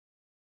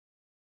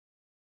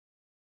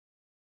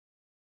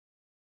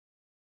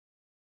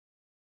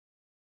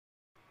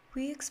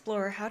We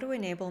explore how to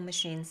enable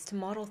machines to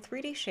model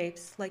 3D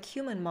shapes like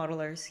human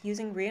modelers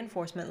using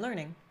reinforcement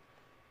learning.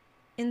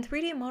 In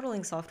 3D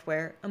modeling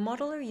software, a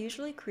modeler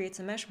usually creates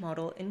a mesh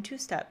model in 2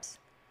 steps.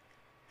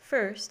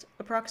 First,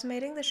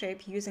 approximating the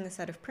shape using a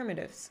set of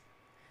primitives.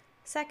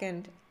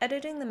 Second,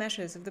 editing the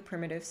meshes of the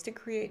primitives to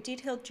create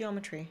detailed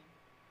geometry.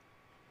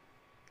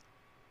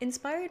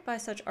 Inspired by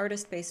such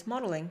artist-based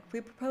modeling,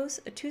 we propose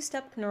a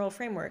 2-step neural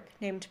framework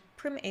named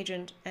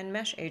PrimAgent and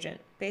MeshAgent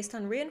based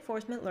on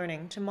reinforcement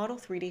learning to model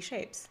 3D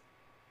shapes.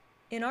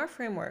 In our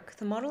framework,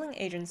 the modeling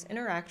agents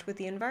interact with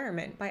the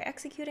environment by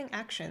executing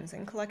actions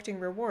and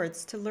collecting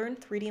rewards to learn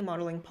 3D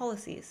modeling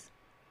policies.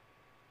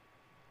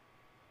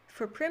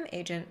 For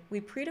PrimAgent, we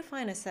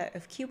predefine a set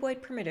of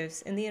cuboid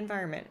primitives in the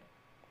environment.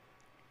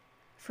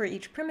 For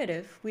each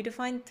primitive, we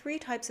define 3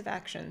 types of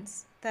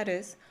actions, that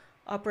is,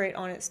 operate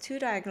on its 2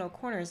 diagonal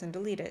corners and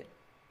delete it.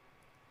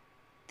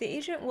 The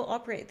agent will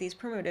operate these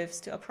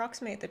primitives to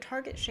approximate the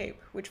target shape,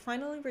 which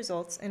finally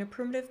results in a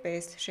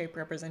primitive-based shape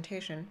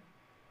representation.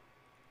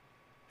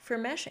 For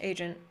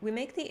MeshAgent, we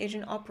make the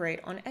agent operate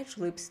on edge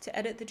loops to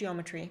edit the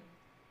geometry.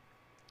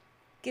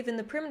 Given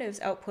the primitives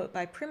output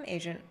by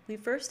PrimAgent, we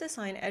first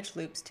assign edge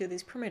loops to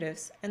these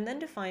primitives and then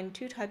define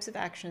 2 types of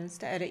actions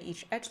to edit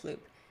each edge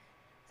loop,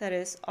 that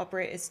is,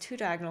 operate its 2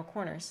 diagonal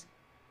corners.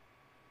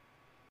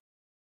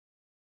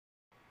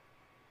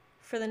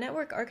 For the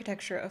network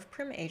architecture of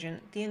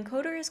PrimAgent, the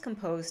encoder is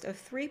composed of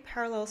 3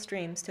 parallel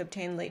streams to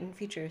obtain latent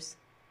features.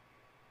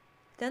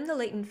 Then the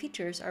latent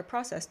features are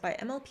processed by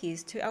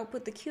MLPs to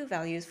output the Q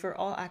values for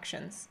all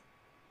actions.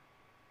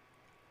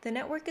 The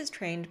network is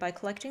trained by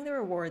collecting the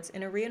rewards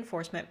in a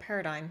reinforcement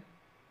paradigm.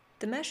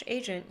 The mesh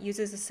agent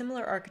uses a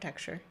similar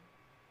architecture.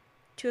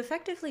 To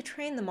effectively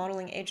train the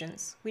modeling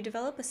agents, we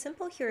develop a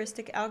simple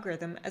heuristic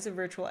algorithm as a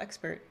virtual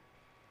expert.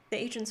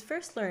 The agents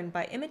first learn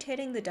by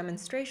imitating the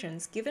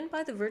demonstrations given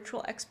by the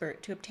virtual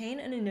expert to obtain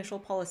an initial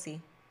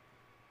policy.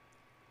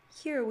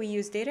 Here we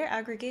use data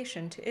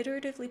aggregation to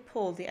iteratively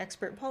pull the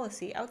expert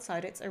policy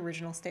outside its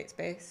original state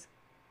space.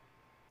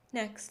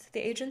 Next, the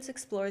agents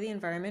explore the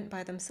environment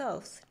by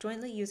themselves,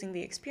 jointly using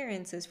the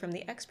experiences from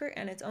the expert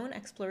and its own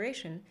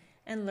exploration,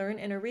 and learn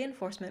in a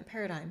reinforcement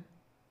paradigm.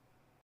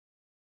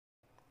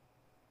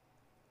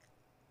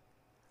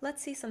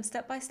 Let's see some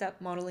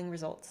step-by-step modeling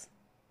results.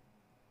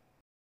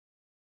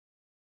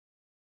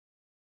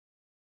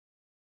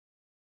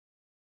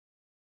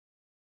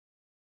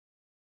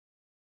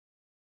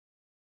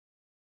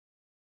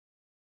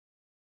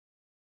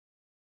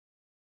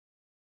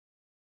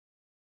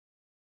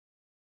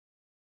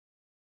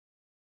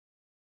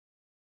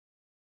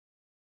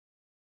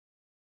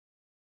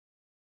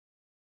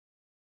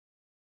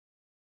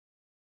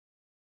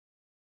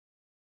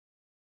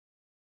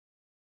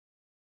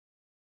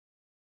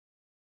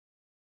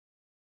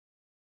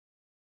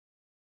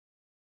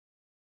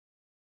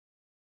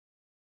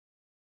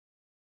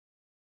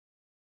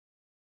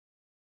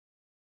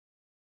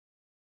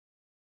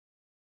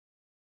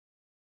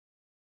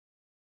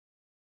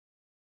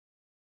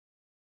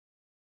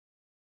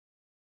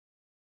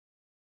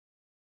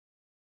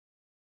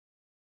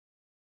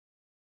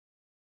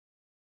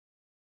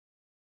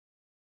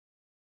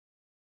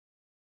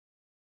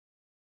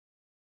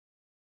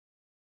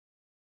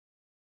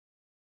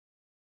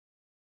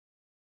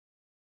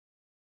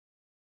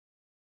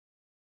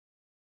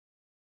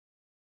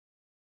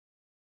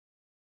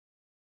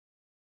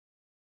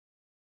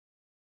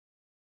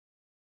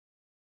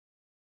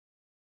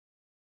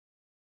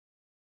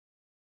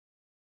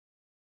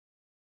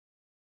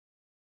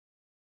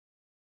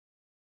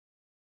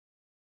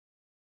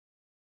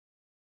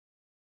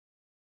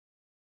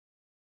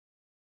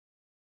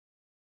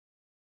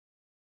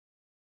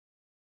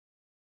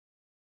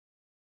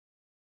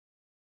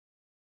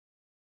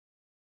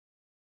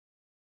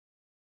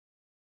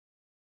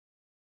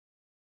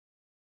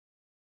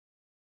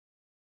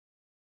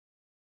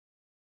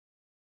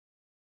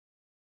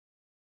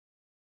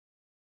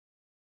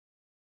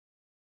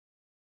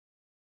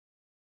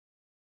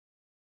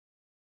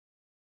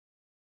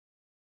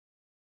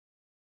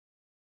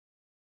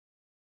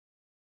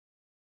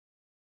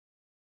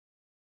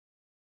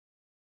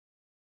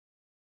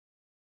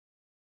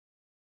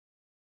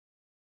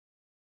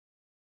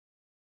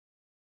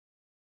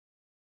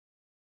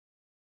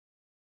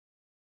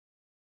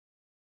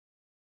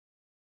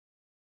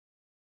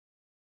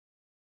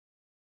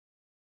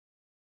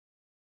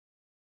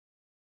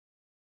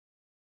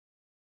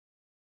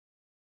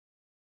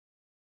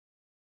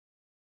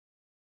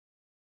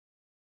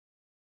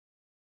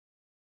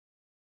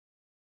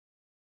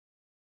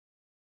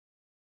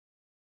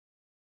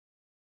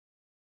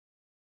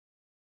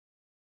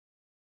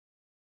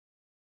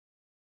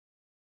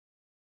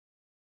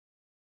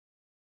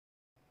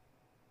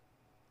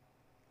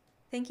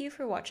 Thank you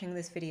for watching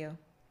this video.